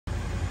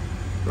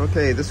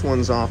Okay, this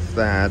one's off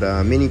that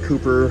Mini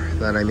Cooper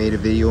that I made a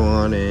video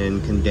on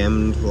and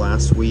condemned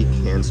last week,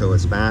 and so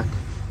it's back.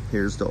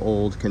 Here's the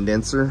old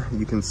condenser.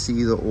 You can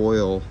see the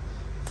oil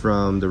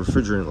from the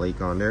refrigerant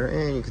leak on there,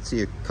 and you can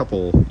see a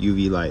couple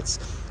UV lights.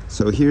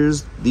 So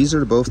these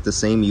are both the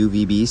same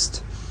UV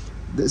Beast.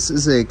 This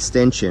is an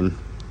extension,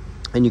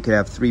 and you could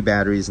have 3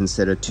 batteries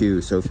instead of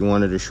 2. So if you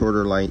wanted a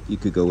shorter light, you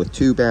could go with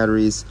 2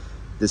 batteries.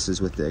 This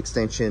is with the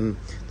extension.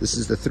 This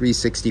is the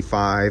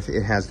 365.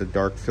 It has the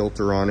dark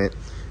filter on it,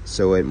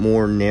 so it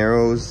more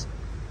narrows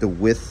the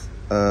width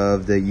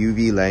of the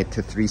UV light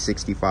to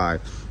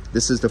 365.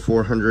 This is the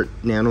 400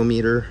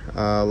 nanometer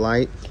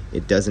light.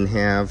 It doesn't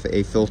have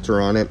a filter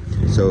on it,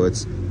 so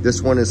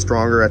this one is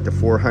stronger at the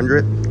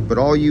 400, but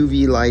all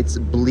UV lights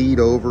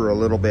bleed over a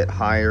little bit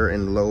higher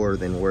and lower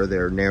than where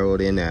they're narrowed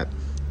in at.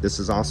 This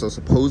is also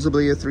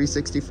supposedly a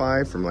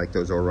 365 from like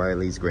those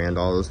O'Reilly's Grand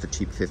Autos, the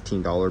cheap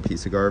 $15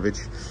 piece of garbage.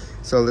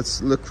 So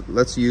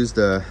let's use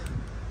the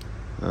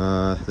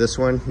this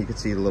one. You can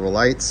see the little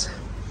lights.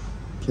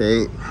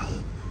 Okay,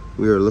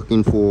 we are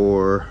looking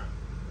for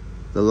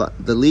the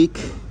leak.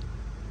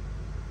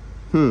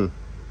 Where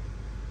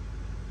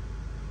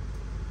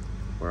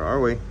are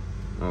we?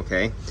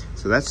 Okay,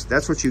 so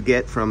that's what you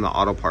get from the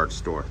auto parts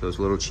store, those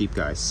little cheap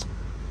guys.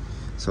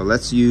 So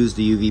let's use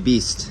the UV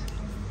Beast.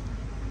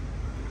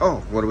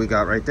 Oh, what do we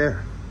got right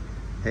there?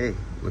 Hey,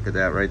 look at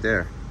that right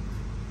there.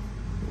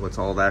 What's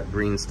all that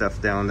green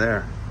stuff down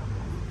there?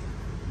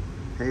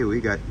 Hey, we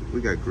got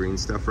green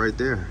stuff right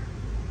there.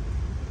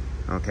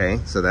 Okay,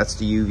 so that's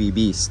the UV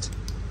Beast.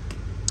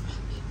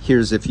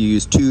 Here's if you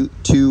use two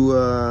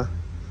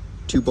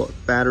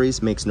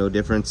batteries, makes no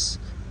difference.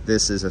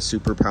 This is a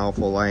super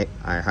powerful light.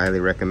 I highly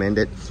recommend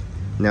it.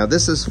 Now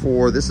this is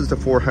the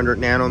 400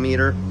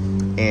 nanometer,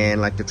 and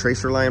like the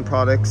Tracer line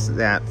products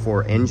that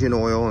for engine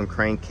oil and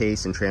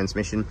crankcase and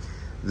transmission,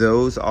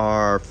 those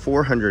are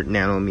 400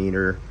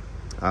 nanometer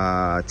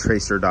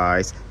tracer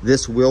dyes.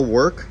 This will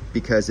work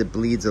because it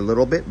bleeds a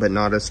little bit, but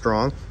not as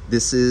strong.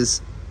 This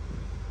is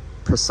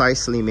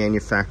precisely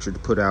manufactured to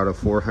put out a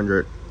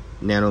 400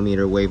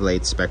 nanometer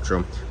wavelength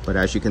spectrum, but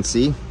as you can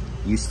see,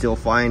 you still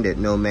find it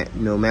no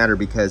matter,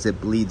 because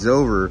it bleeds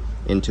over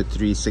into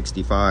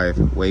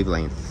 365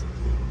 wavelength.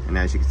 And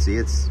as you can see,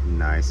 it's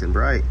nice and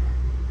bright.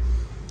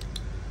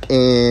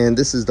 And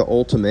this is the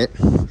ultimate.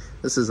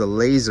 This is a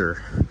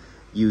laser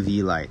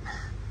UV light.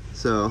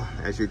 So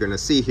as you're gonna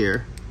see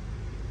here,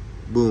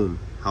 boom,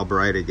 how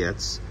bright it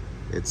gets.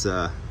 It's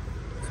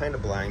kind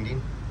of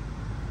blinding.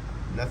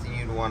 Nothing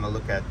you'd want to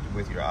look at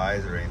with your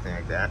eyes or anything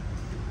like that.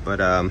 But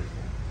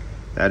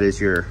that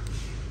is your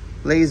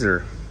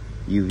laser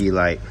UV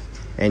light.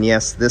 And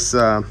yes, this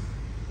oh,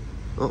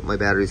 my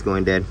battery's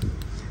going dead.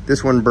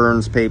 This one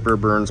burns paper,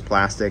 burns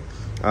plastic.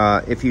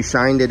 If you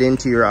shined it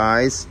into your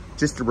eyes,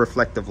 just a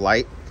reflective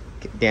light,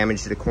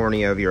 damage the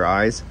cornea of your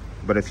eyes.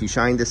 But if you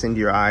shine this into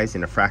your eyes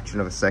in a fraction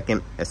of a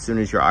second, as soon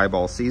as your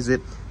eyeball sees it,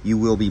 you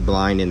will be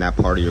blind in that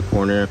part of your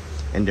cornea,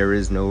 and there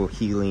is no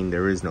healing,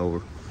 there is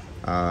no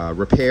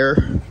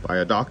repair by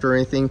a doctor or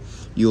anything.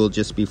 You will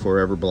just be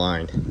forever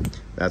blind.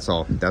 That's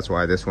all. That's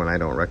why this one I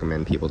don't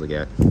recommend people to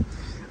get.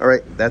 All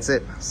right, that's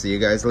it. See you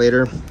guys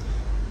later.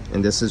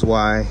 And this is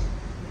why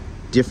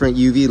different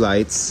UV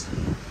lights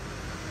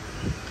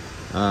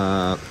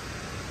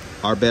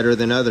are better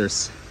than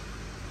others.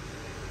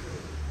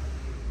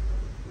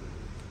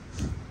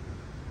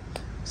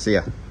 See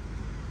ya.